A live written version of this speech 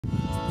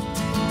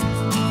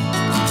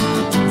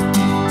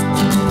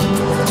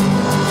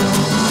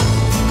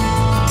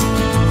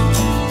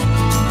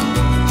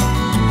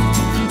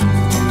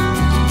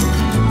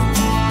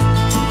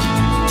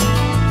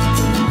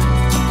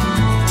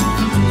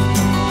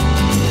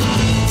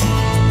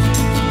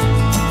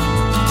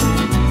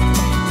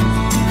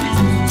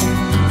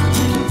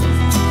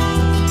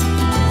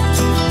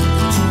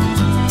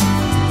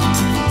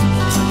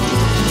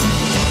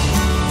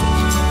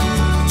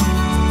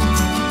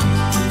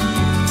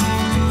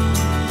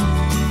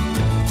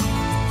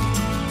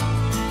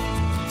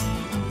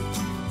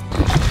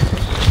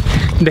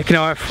Nick and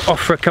I are off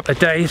for a couple of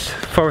days,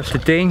 Forest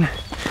of Dean.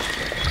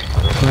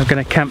 We're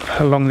going to camp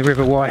along the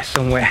River Wye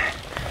somewhere.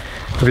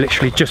 We've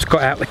literally just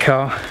got out the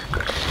car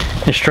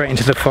and straight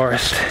into the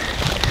forest.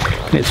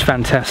 And it's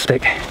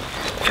fantastic.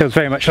 Feels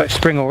very much like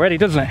spring already,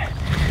 doesn't it?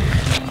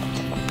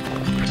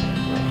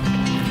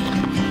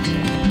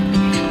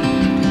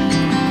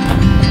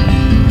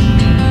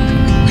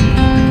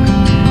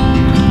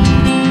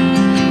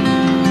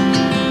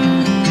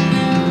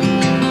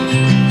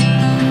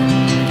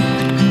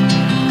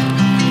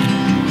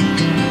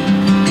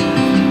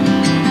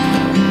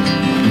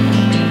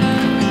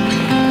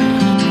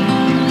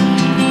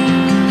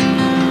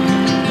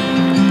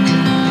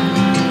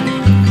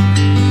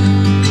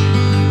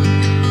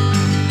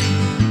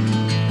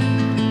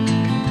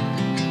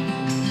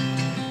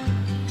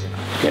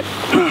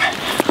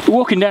 We're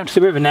walking down to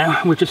the river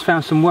now and we've just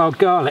found some wild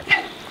garlic.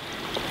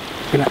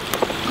 I'm going to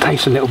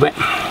taste a little bit.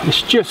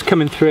 It's just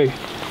coming through.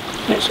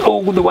 It's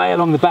all the way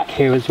along the back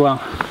here as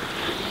well.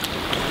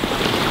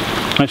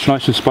 It's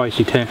nice and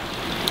spicy too.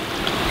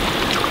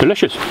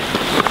 Delicious.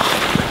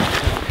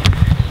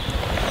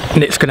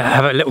 And it's going to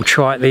have a little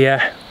try at the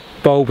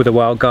bulb of the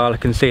wild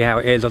garlic and see how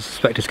it is. I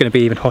suspect it's going to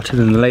be even hotter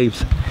than the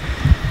leaves.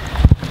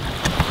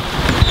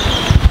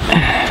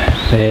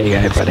 There you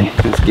go, buddy.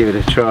 Let's give it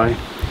a try.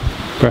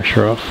 Brush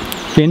her off.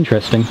 Be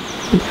interesting.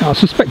 I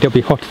suspect it'll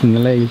be hotter than the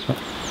leaves, but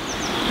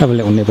have a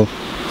little nibble.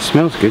 It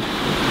smells good.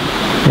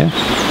 Yeah.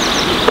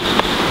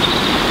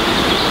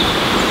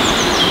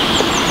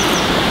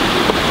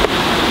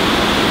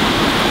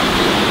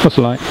 What's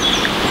it like?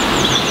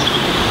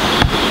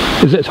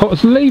 Is it as hot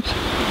as the leaves?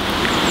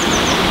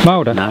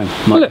 Milder? No,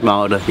 much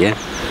milder, yeah.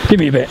 Give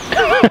me a bit.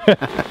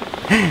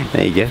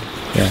 There you go.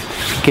 Yeah.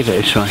 Give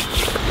it a try.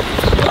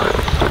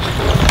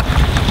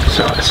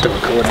 So it's still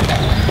recording.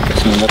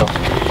 It's in the middle.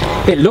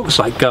 It looks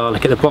like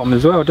garlic at the bottom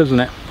as well, doesn't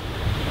it?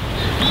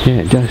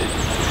 Yeah, it does.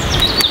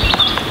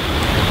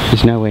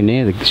 It's nowhere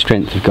near the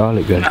strength of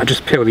garlic though. I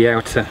just peel the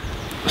outer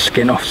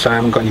skin off so I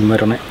haven't got any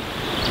mud on it.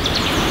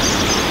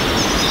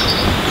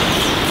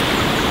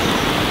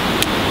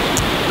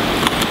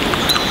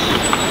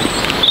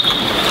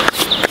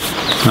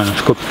 Oh,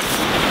 that's good.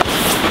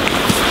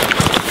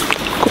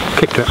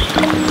 Kick to it.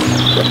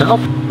 Get that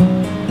off.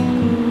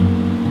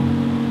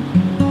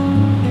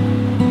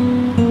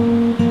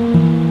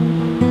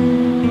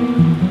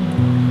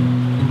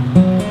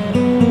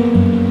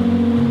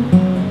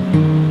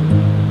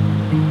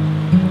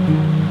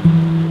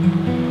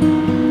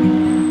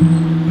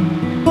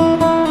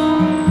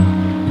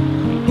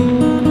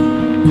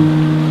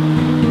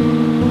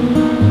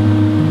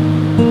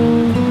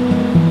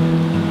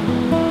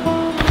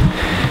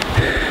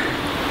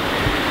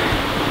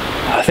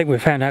 I think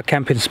we've found our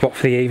camping spot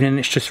for the evening.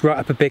 It's just right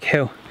up a big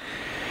hill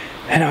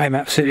and I'm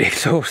absolutely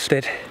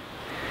exhausted.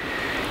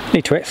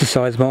 Need to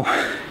exercise more.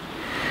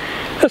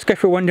 Let's go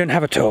for a wander and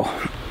have a tour.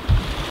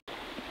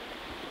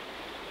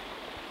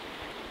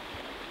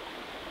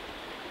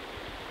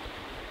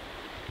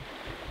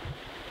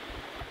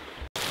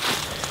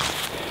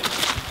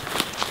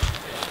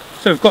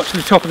 So we've got to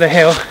the top of the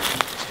hill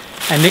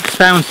and Nick's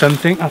found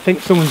something. I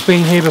think someone's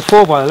been here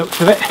before by the looks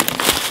of it,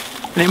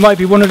 and it might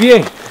be one of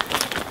you.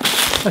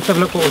 Let's have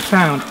a look what we've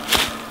found.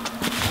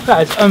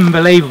 That is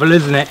unbelievable,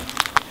 isn't it?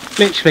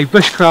 Literally,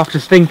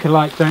 bushcrafters think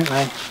alike, don't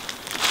they?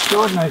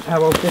 God knows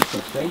how old this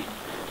must be.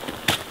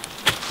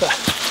 But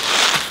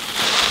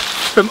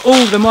from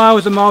all the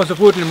miles and miles of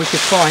woodland we could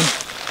find,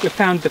 we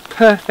found the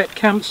perfect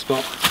camp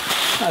spot.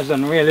 That is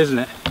unreal, isn't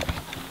it?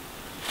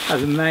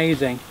 That's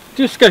amazing.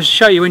 Just goes to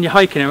show you when you're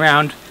hiking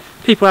around,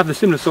 people have the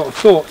similar sort of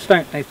thoughts,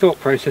 don't they?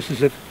 Thought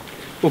processes of,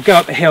 we'll go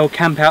up the hill,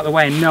 camp out the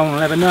way and no one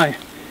will ever know.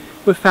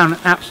 We've found an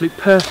absolute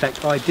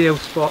perfect, ideal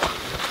spot.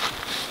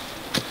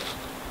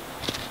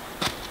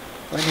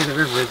 Right near the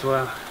river as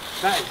well.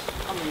 That is,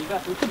 I mean,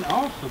 we couldn't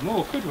ask for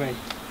more, could we?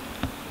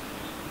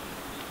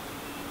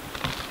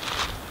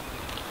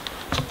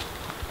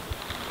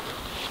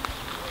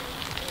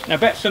 Now I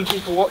bet some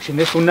people watching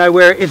this will know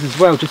where it is as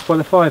well, just by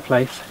the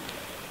fireplace.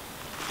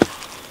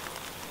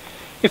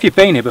 If you've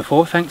been here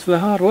before, thanks for the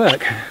hard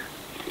work.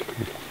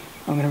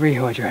 I'm going to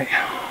rehydrate.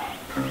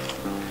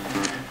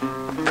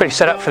 Pretty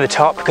set up for the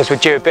top because we're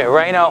due a bit of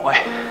rain, aren't we?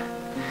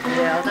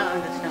 Yeah, I don't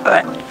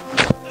understand.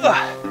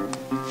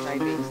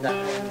 Maybe it's that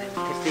way, isn't it?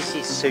 Because this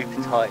is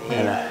super tight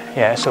here.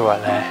 Yeah, it's all right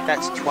there.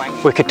 That's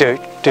twangy. We could do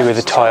with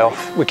the tie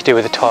off. We could do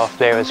with the tie off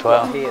there as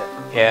well. Here.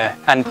 Yeah,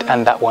 and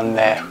that one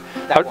there.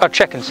 I'll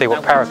check and see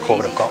what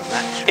paracord I've got.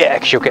 Yeah,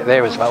 because you'll get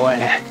there as well, won't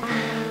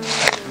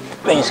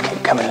you? These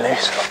keep coming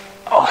loose.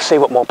 I'll see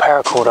what more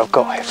paracord I've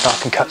got if I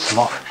can cut some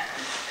off.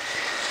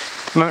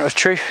 Moment of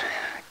truth.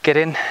 Get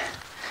in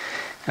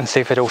and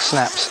see if it all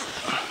snaps.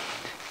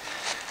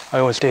 I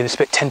always do this a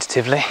bit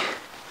tentatively.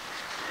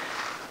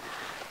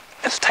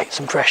 Let's take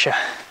some pressure.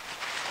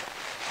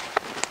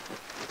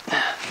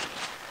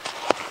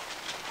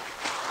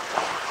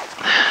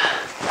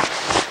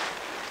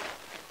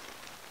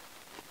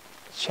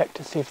 Check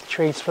to see if the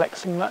tree's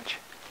flexing much.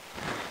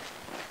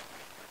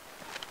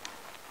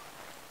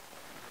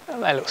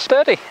 Oh, they look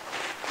sturdy.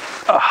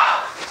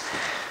 Oh,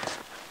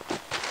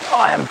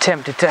 I am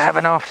tempted to have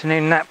an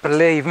afternoon nap,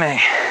 believe me.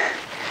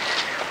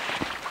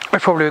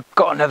 We've probably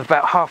got another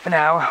about half an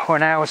hour or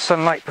an hour's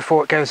sunlight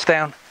before it goes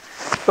down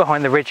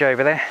behind the ridge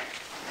over there.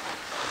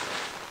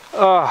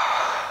 Oh,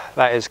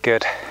 that is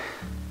good.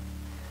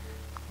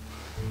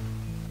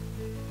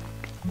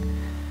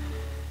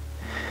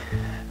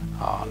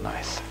 Oh,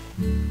 nice.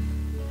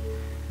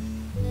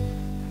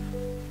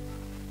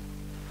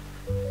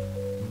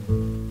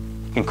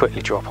 You can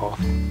quickly drop off.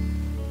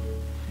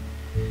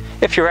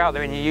 If you're out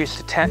there and you're used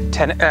to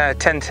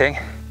tenting,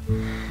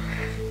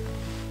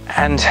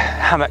 and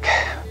hammock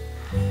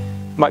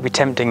might be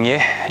tempting you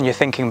and you're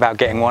thinking about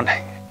getting one,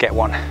 get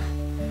one.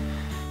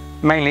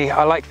 Mainly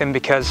I like them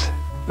because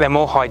they're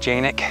more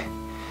hygienic.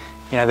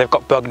 You know, they've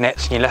got bug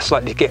nets and you're less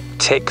likely to get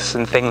ticks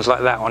and things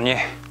like that on you.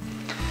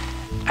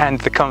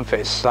 And the comfort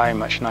is so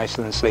much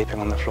nicer than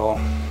sleeping on the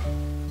floor.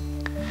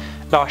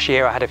 Last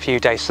year I had a few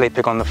days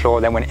sleeping on the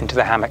floor, then went into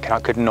the hammock and I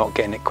could not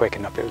get in it quick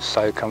enough. It was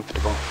so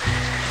comfortable.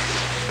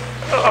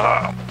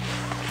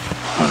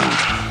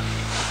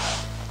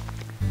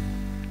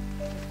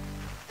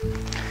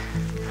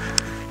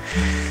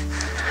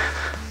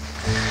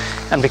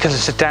 And because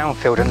it's a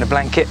downfield and the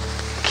blanket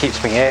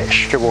keeps me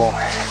extra warm.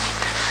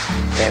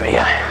 There we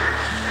go.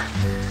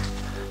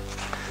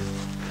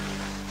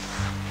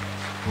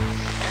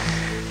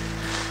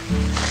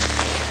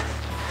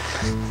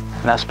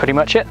 And that's pretty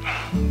much it.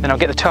 Then I'll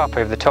get the tarp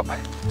over the top.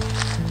 And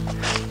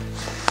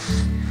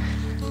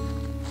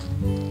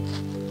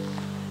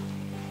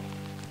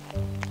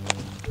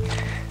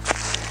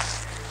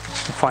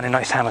find a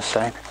nice hammer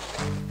stone.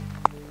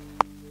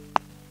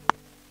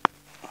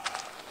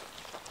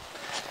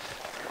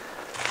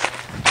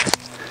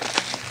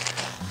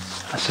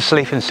 That's the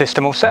sleeping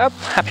system all set up.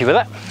 Happy with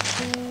that.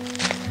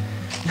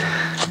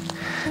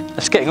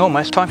 It's getting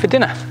almost time for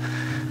dinner.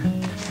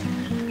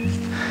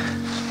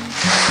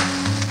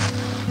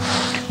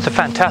 It's a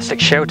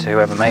fantastic shelter,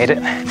 whoever made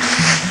it.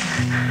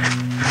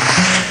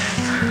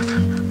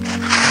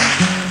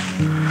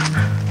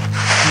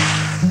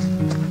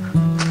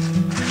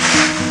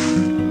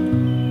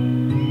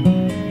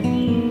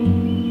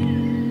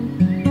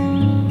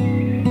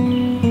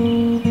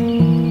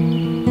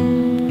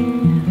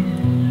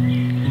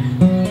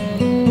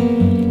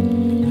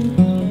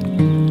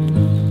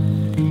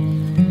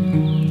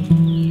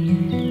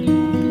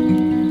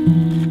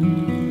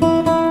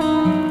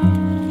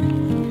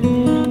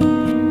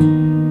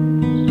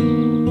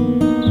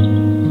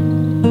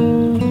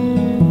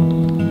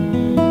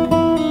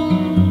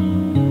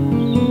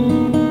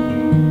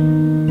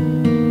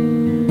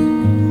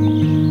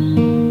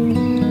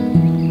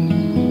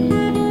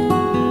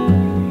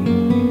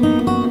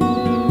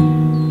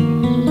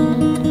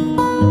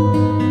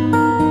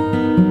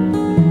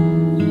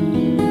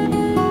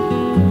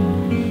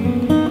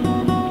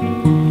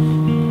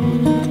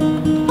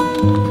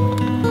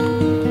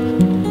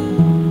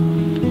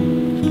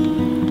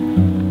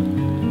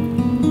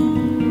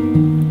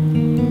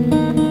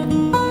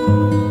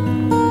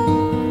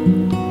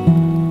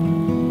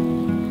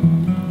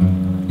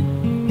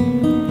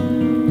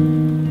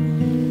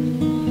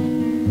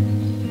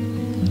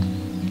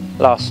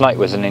 Last night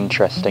was an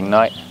interesting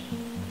night.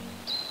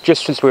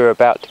 Just as we were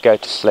about to go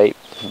to sleep,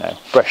 you know,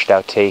 brushed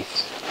our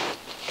teeth,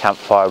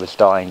 campfire was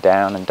dying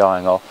down and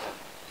dying off,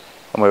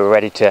 and we were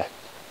ready to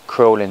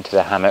crawl into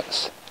the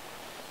hammocks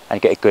and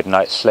get a good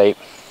night's sleep.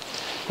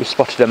 We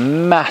spotted a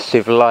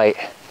massive light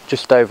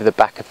just over the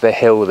back of the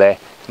hill there,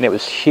 and it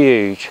was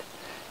huge,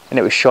 and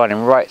it was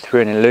shining right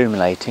through and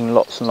illuminating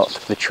lots and lots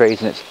of the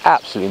trees, and it's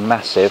absolutely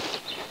massive.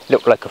 It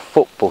looked like a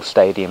football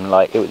stadium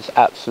light. It was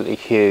absolutely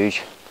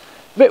huge.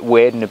 A bit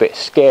weird and a bit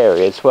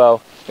scary as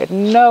well. We had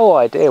no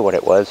idea what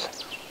it was.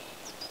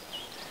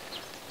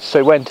 So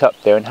we went up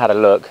there and had a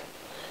look,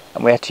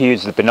 and we had to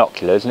use the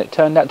binoculars, and it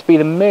turned out to be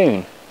the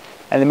moon.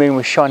 And the moon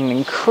was shining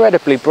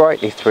incredibly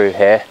brightly through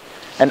here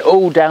and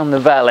all down the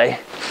valley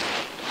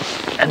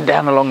and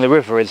down along the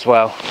river as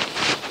well.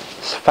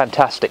 It's a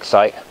fantastic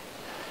sight.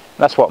 And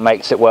that's what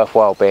makes it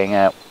worthwhile being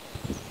out.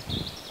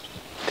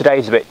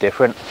 Today's a bit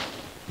different.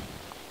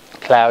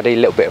 Cloudy, a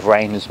little bit of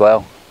rain as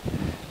well.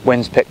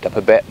 Wind's picked up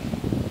a bit.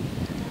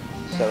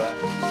 So,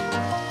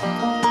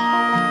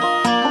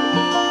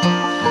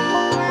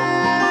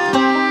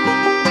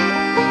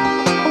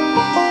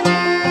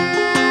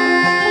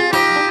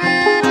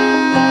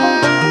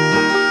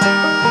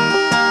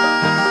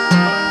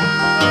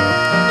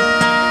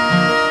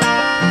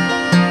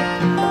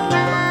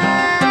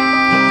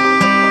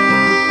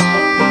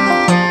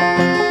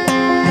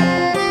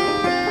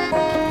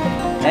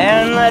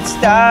 and let's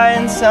die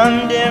in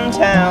some dim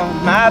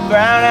town. My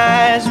brown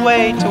eyes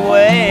wait to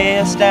weigh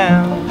us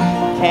down.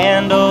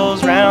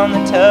 Candles round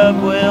the tub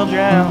will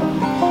drown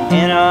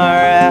in our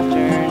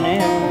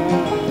afternoon.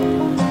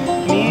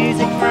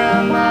 Music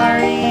from our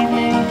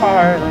evening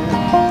parlor,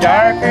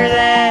 darker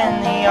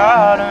than the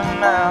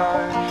autumn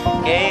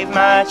hour. Gave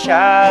my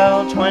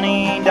child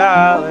 $20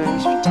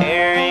 for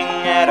tearing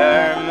at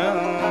our moon.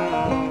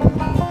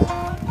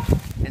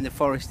 In the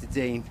Forest of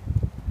Dean,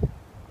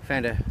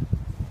 found a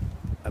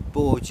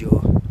boar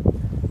jaw.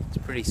 It's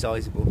pretty pretty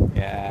sizable.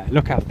 Yeah,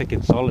 look how thick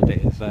and solid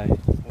it is though.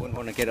 Wouldn't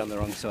want to get on the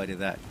wrong side of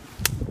that.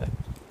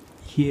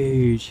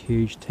 Huge,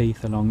 huge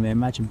teeth along there.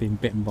 Imagine being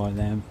bitten by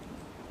them.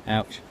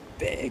 Ouch.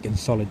 Big and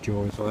solid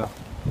jaw as well.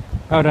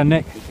 Well done,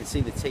 Nick. You can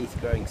see the teeth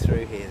growing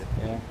through here.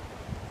 Yeah.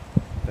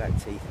 Back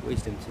teeth,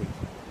 wisdom teeth.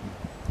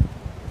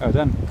 Well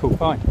done. Cool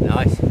find.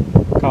 Nice.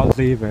 Can't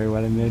see you very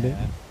well in there, do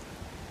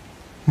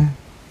you?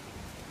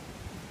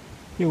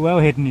 You're well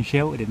hidden and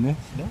sheltered in this.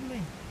 Lovely.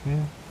 Yeah.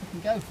 You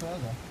can go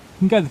further.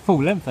 You can go the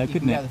full length though,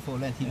 couldn't You it? can go the full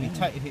length.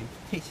 If it was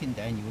pissing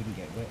down, you wouldn't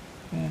get wet.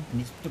 Yeah. And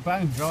it's the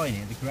bone's dry in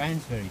here. The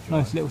ground's very dry.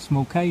 Nice little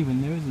small cave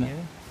in there, isn't it? Yeah.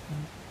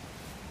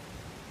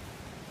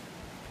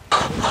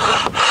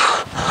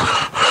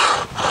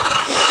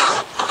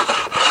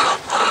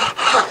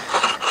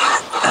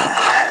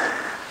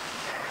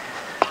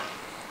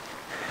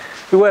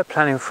 We were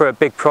planning for a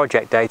big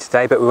project day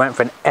today, but we went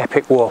for an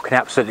epic walk and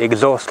absolutely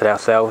exhausted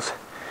ourselves.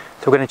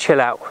 So we're going to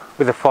chill out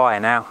with the fire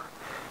now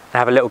and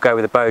have a little go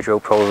with the bow drill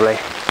probably.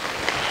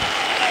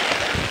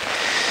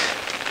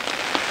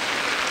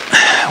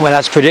 Well,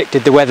 as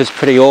predicted, the weather's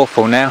pretty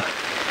awful now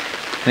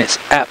and it's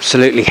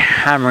absolutely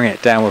hammering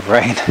it down with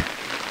rain.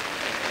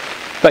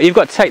 But you've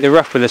got to take the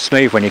rough with the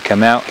smooth when you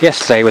come out.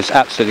 Yesterday was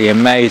absolutely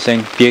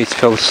amazing,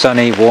 beautiful,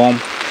 sunny, warm.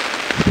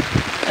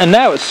 And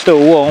now it's still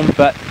warm,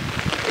 but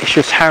it's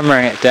just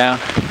hammering it down.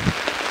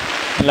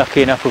 And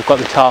lucky enough we've got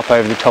the tarp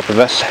over the top of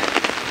us.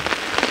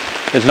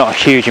 There's not a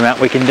huge amount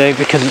we can do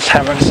because it's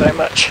hammering so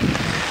much.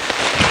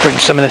 Bring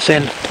some of this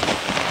in.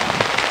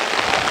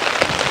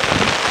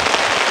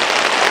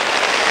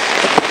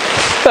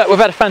 But we've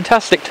had a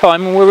fantastic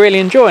time and we're really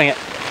enjoying it.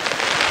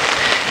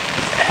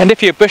 And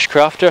if you're a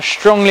bushcrafter, I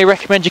strongly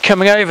recommend you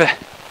coming over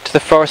to the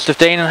Forest of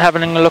Dean and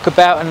having a look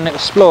about and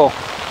explore.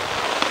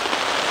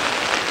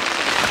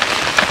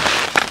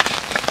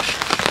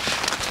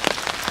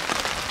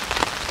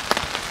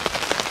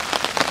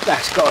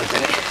 That's God,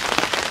 isn't it?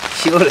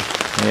 Surely.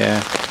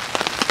 Yeah.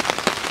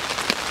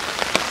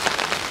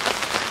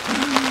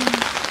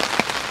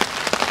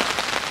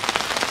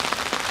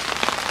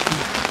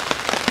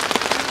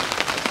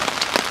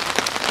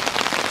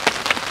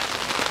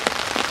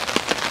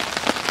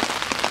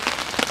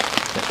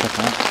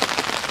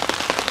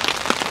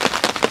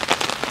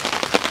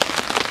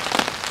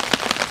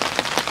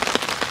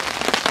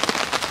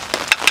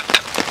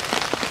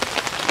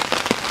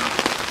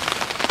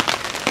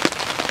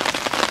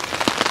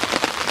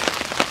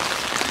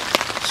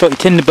 Sort your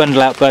tinder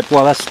bundle out, bud,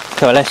 while that's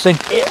coalescing.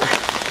 Yeah.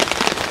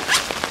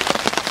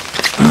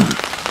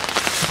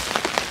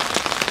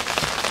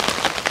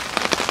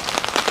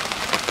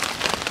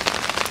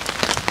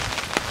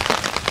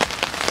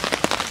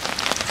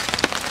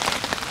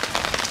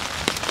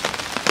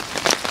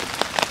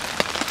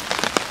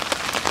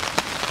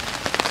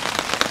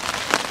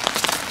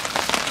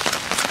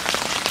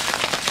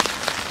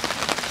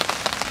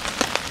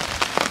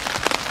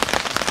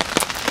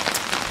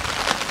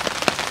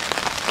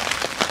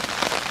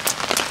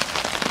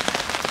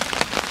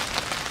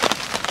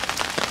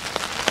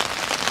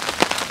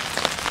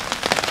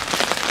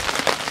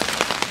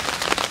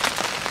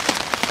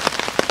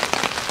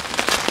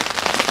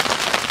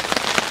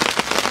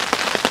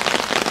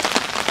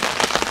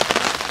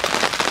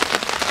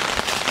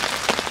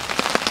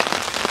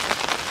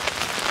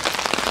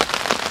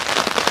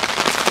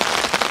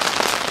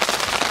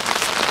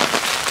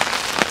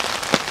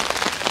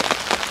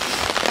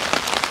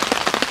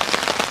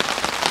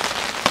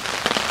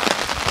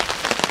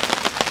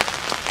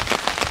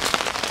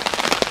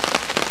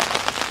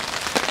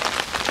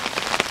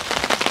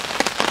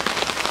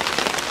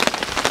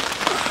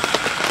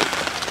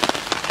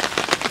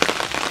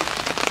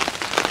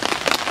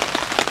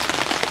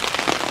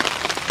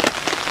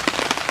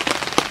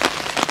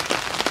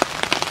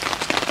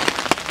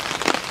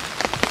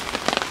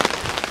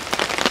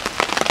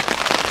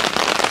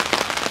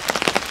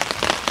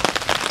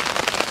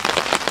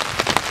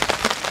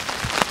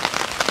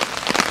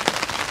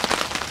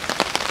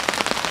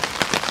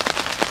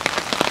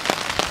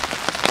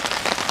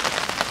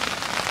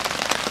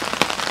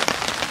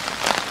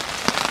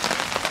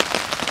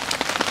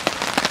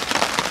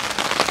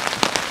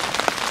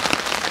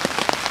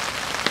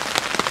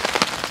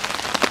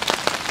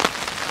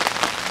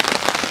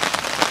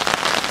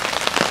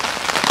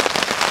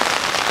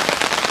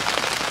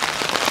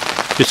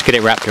 Just get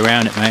it wrapped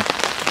around it, mate.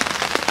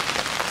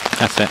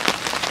 That's it.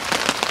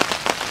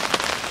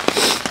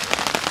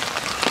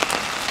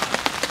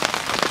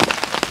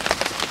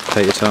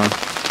 Take your time.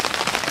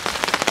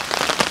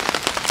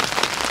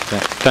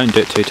 Yeah, don't do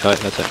it too tight,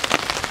 that's it.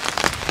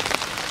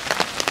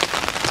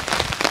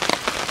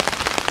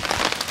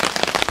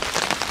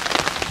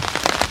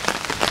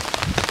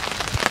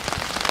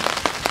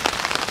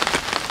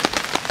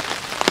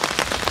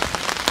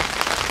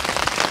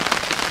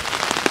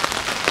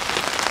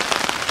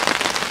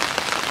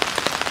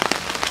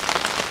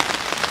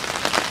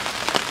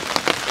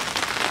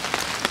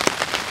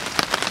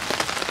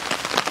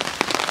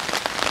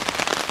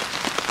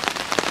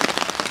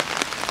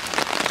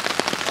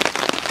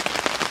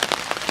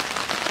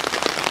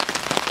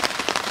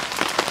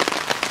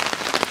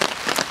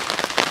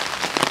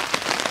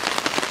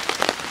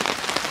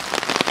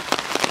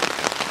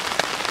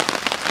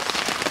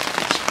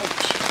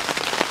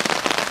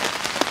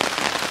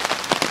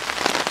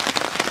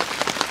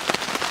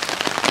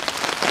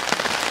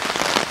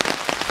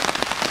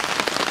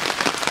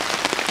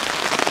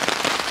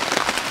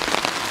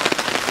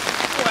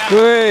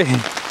 Whee!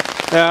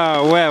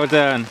 Oh, well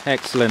done.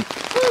 Excellent.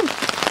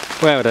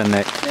 Well done,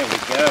 Nick. There we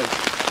go.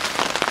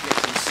 Get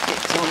some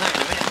sticks on that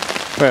in a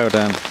minute. Well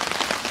done.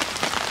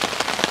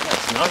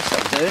 That's nice,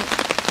 I'll do it.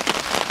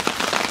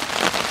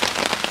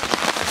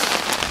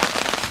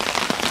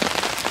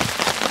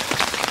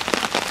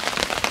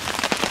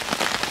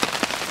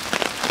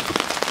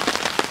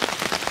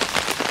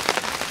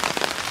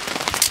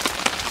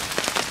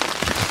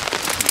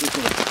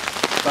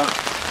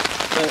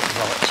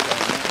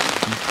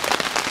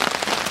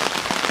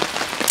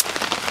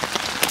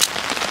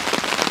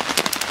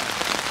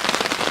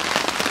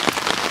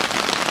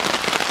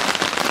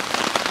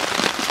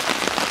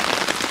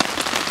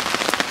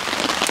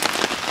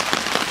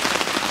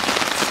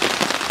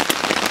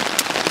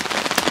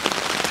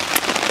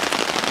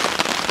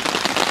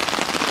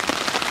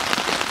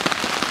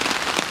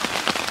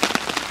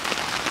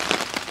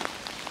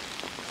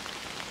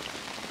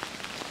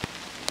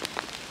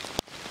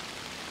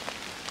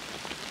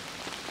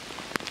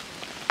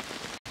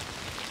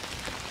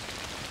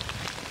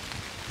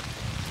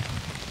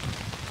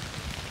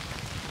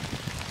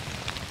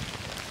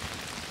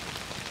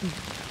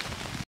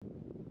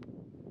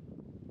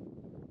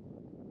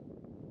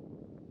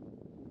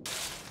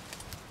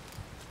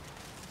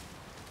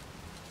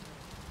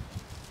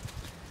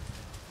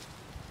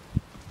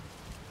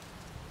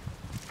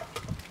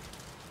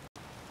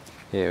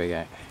 Here we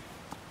go.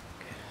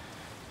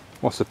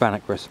 What's the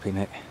bannock recipe,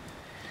 Nick?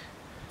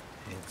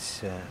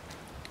 It's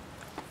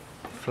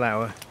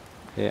flour,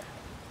 Yeah.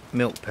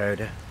 milk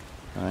powder,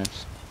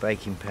 Nice.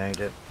 baking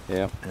powder,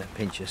 Yeah. and a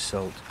pinch of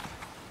salt.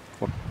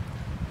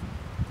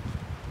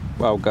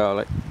 Well,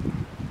 garlic.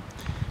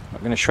 I'm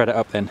going to shred it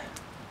up then.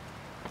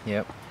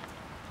 Yep.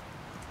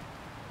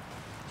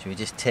 Should we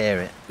just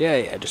tear it?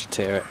 Yeah, just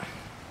tear it.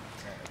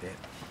 Tear a bit.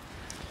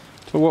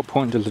 So what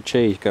point does the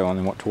cheese go on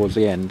and what towards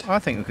the end? I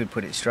think we could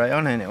put it straight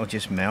on and it'll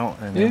just melt.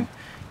 And Yeah? then,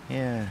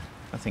 yeah,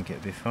 I think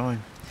it'll be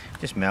fine.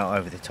 Just melt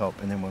over the top,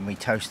 and then when we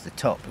toast the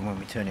top and when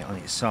we turn it on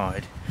its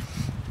side,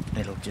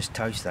 it'll just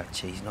toast that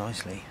cheese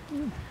nicely.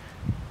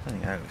 I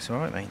think that looks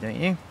alright, mate, don't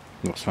you?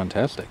 Looks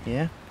fantastic.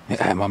 Yeah?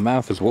 Yeah, my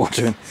mouth is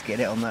watering. Let's get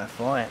it on that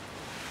fire.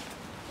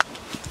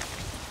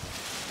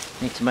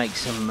 Need to make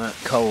some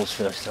coals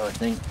first, I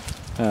think.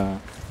 It's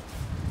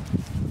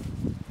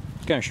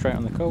going straight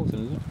on the coals,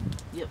 then, is it?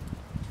 Yep.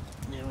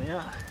 There we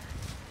are.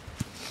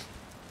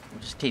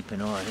 We'll just keep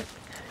an eye on it.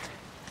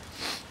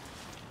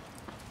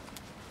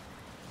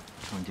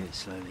 Try and do it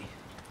slowly.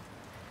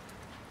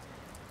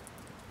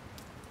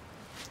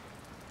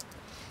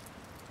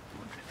 I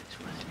wonder if it's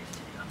worth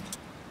lifting it up.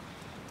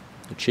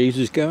 The cheese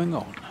is going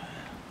on.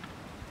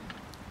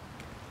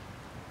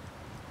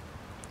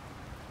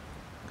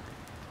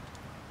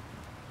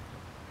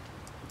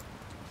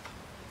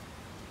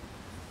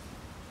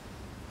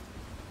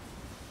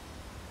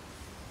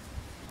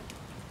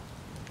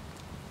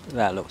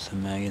 That looks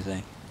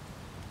amazing.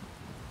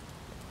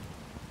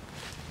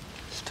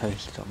 It's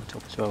toasted on the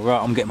top as well.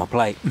 Right, I'm getting my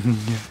plate.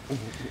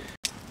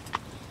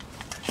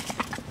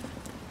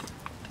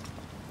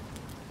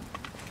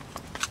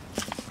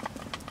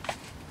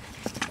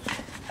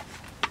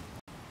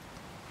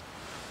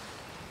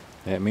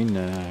 Let me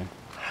know.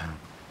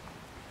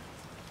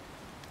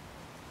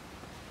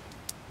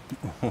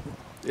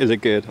 Is it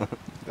good?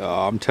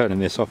 Oh, I'm turning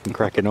this off and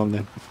cracking on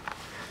then.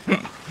 I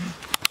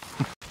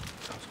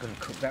was going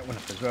to cook that one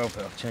up as well,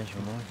 but I've changed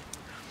my mind.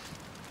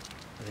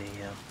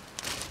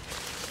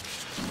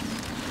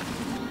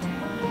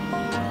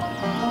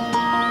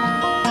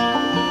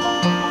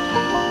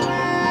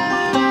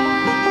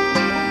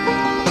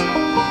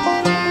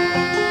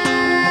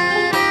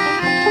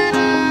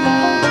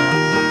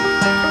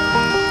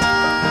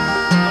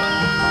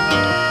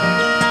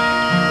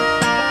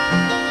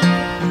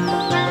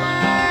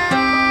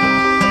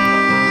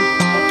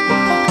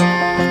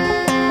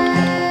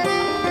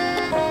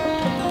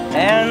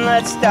 And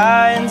let's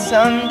die in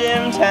some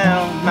dim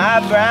town. My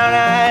brown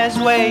eyes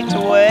wait to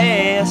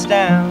weigh us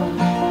down.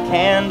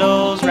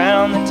 Candles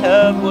round the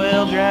tub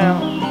will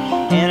drown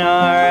in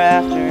our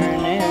afternoon.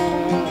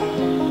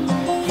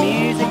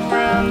 Music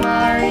from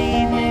our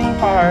evening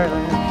parlor,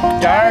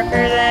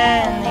 darker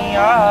than the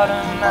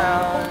autumn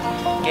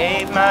hour.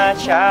 Gave my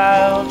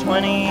child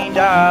 $20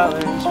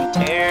 for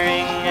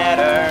tearing at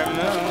our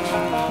moon.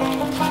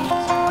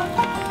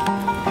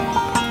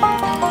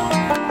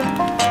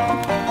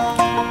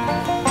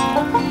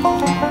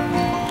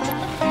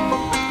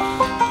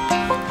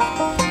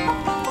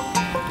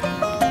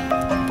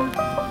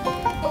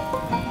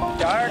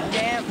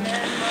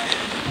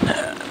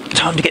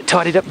 Time to get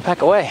tidied up and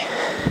pack away.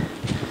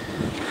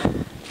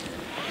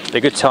 It's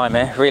a good time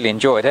here, really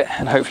enjoyed it,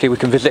 and hopefully we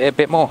can visit it a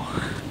bit more.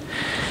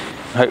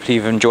 Hopefully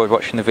you've enjoyed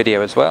watching the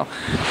video as well.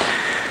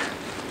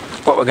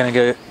 What we're going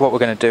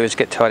to do is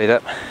get tidied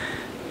up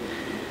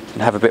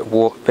and have a bit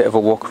of a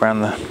walk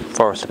around the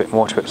forest a bit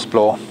more to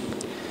explore.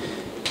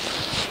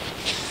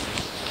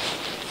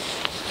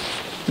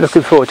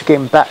 Looking forward to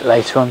getting back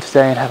later on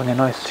today and having a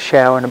nice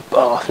shower and a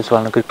bath as well,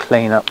 and a good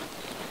clean up.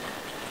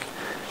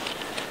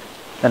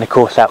 Then of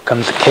course out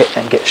comes the kit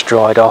and gets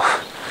dried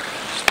off.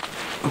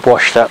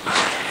 washed up,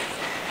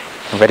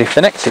 and ready for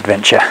the next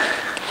adventure,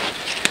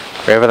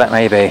 wherever that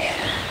may be.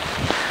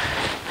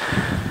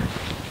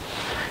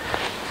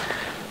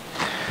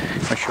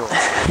 I'm sure.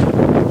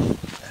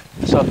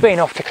 So I've been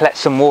off to collect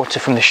some water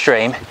from the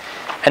stream,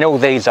 and all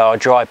these are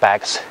dry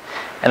bags,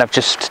 and I've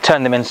just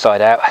turned them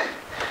inside out,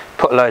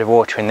 put a load of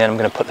water in there. I'm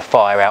going to put the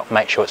fire out,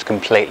 make sure it's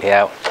completely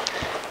out.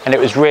 And it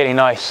was really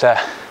nice. It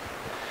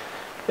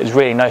was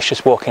really nice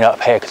just walking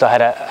up here, because I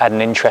had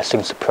an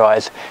interesting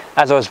surprise.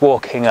 As I was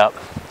walking up,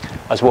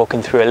 I was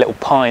walking through a little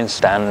pine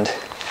stand,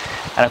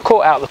 and I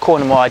caught out the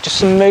corner of my eye just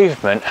some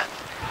movement,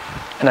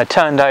 and I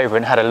turned over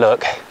and had a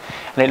look,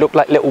 and it looked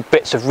like little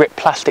bits of ripped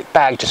plastic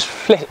bag just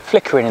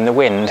flickering in the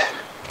wind.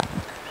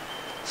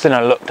 So then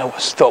I looked, I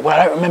thought, well,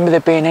 I don't remember there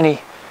being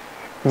any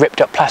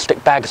ripped up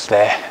plastic bags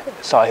there.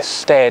 So I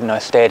stared,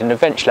 and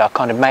eventually I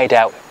kind of made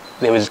out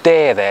there was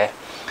deer there.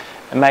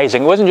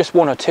 Amazing. It wasn't just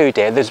 1 or 2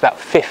 deer, there's about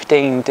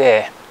 15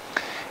 deer.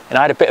 And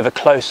I had a bit of a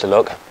closer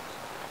look.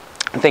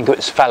 I think it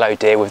was fallow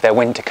deer with their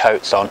winter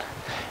coats on.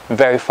 And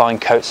very fine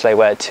coats they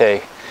wear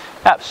too.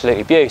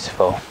 Absolutely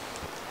beautiful.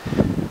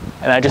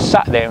 And I just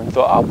sat there and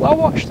thought, I'll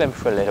watch them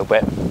for a little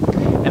bit.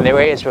 And their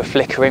ears were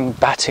flickering,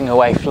 batting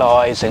away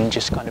flies, and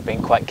just kind of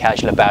being quite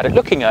casual about it.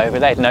 Looking over,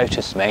 they'd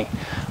noticed me.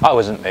 I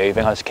wasn't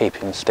moving, I was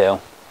keeping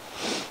still.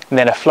 And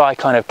then a fly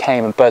kind of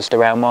came and buzzed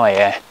around my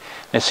ear.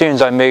 And as soon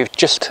as I moved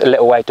just a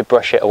little way to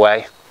brush it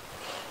away,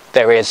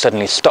 their ears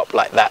suddenly stopped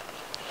like that.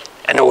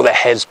 And all their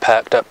heads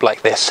perked up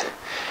like this.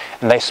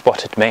 And they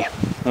spotted me.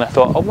 And I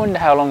thought, I wonder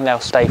how long they'll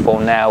stay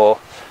for now, or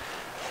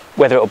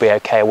whether it'll be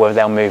okay, or whether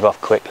they'll move off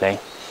quickly.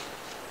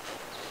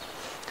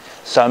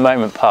 So a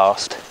moment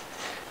passed.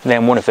 And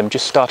then one of them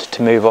just started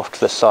to move off to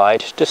the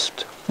side,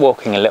 just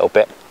walking a little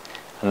bit,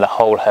 and the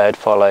whole herd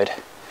followed.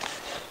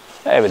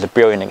 It was a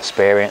brilliant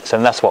experience,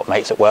 and that's what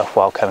makes it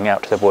worthwhile coming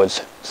out to the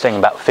woods, seeing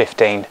about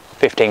 15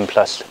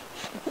 plus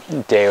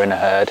deer in a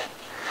herd.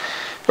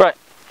 Right,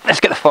 let's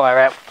get the fire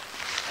out.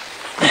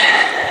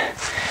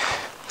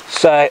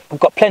 So I've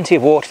got plenty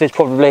of water. There's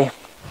probably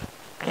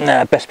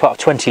best part of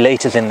 20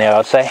 litres in there,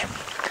 I'd say.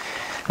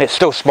 And it's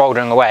still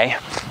smouldering away.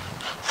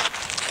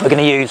 We're going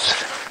to use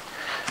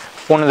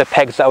one of the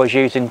pegs that I was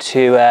using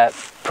to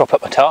prop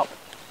up my tarp,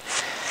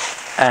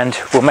 and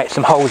we'll make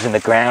some holes in the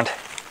ground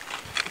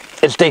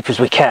as deep as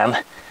we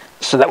can,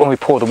 so that when we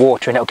pour the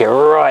water in, it'll get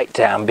right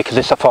down, because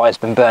this fire's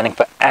been burning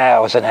for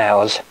hours and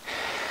hours.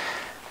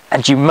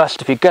 And you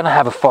must, if you're going to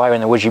have a fire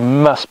in the woods, you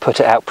must put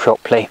it out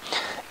properly,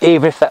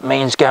 even if that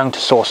means going to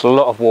source a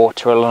lot of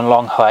water on a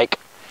long hike.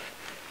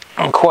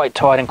 I'm quite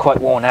tired and quite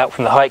worn out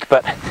from the hike,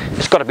 but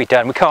it's got to be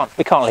done. We can't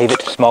leave it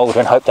to smoulder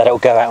and hope that it'll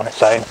go out on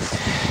its own.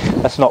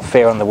 That's not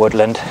fair on the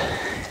woodland,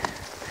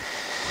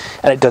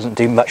 and it doesn't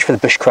do much for the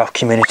bushcraft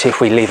community if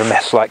we leave a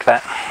mess like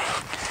that.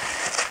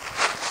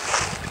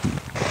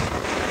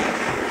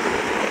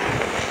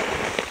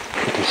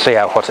 You can see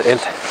how hot it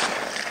is.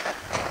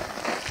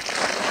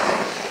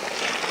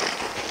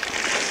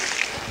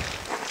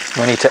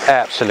 We need to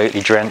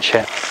absolutely drench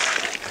it.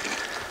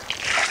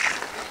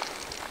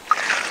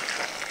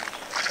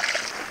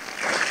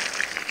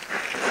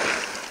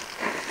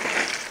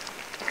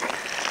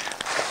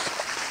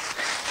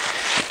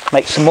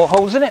 Make some more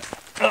holes in it.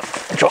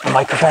 Drop the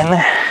microphone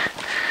there.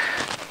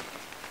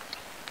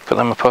 Put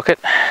them in my pocket.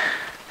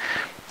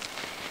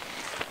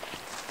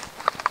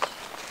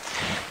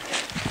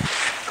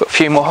 Got a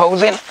few more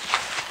holes in.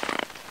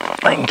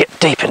 I can get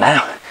deeper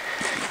now.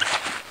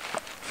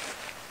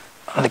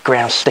 And the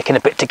ground's sticking a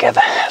bit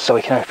together, so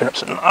we can open up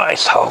some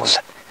nice holes.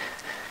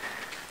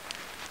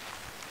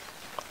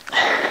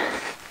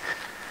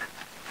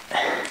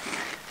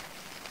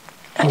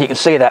 And you can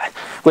see that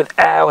with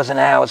hours and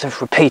hours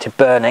of repeated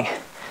burning,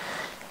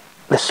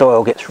 the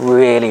soil gets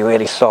really,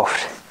 really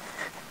soft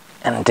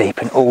and deep,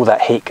 and all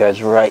that heat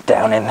goes right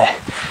down in there,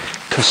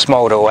 can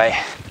smoulder away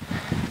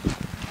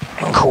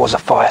and cause a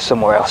fire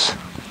somewhere else.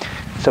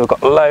 So we've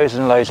got loads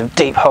and loads of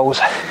deep holes.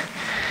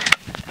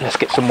 Let's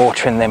get some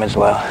water in them as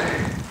well.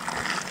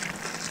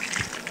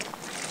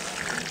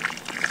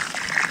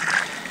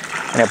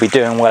 And it'll be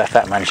doing well if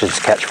that manages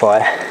to catch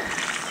fire.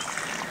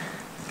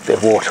 A bit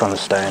of water on the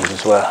stones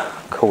as well,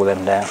 cool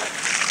them down.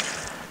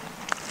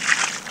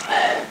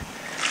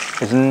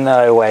 There's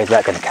no way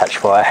that's going to catch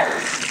fire.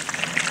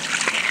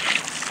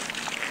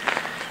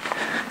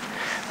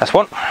 That's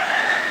one.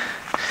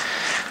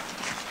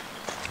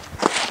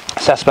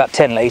 So that's about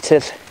 10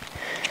 litres.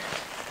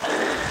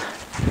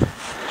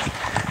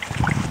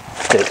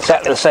 Do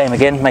exactly the same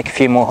again, make a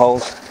few more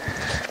holes.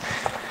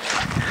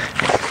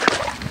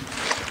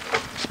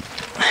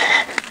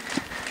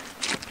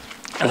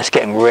 And it's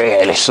getting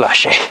really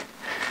slushy.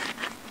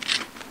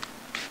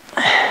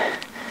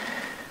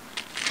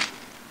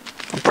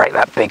 Break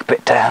that big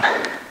bit down.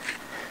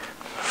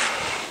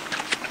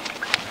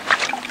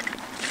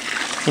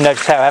 You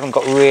notice how I haven't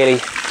got really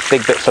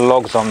big bits of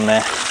logs on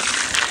there,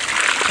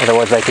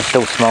 otherwise they could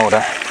still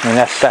smoulder. I mean,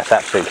 that's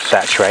absolutely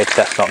saturated,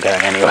 that's not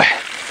going anywhere.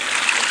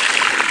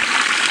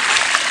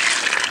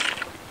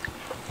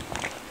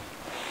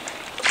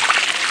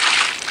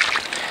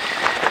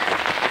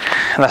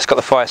 and that's got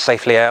the fire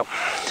safely out.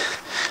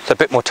 So a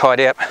bit more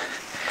tidy up,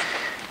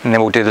 and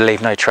then we'll do the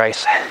leave no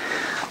trace.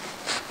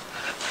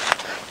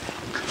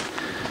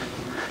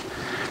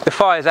 The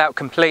fire's out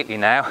completely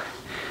now,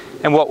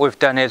 and what we've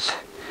done is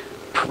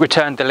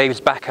returned the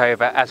leaves back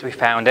over as we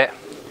found it,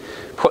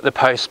 put the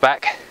post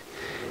back,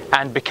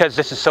 and because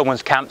this is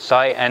someone's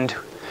campsite and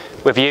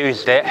we've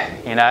used it,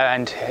 you know,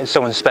 and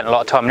someone's spent a lot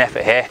of time and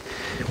effort here,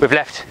 we've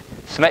left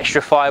some extra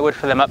firewood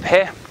for them up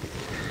here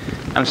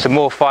and some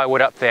more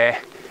firewood up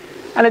there.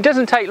 And it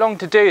doesn't take long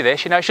to do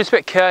this, you know, it's just a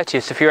bit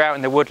courteous if you're out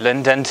in the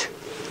woodland and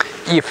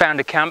you found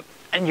a camp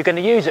and you're going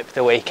to use it for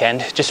the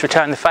weekend, just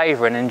return the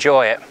favour and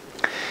enjoy it.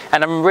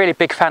 And I'm a really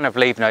big fan of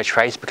leave no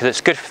trace because it's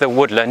good for the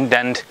woodland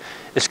and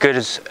it's good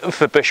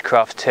for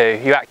bushcraft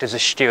too. You act as a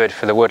steward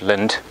for the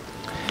woodland.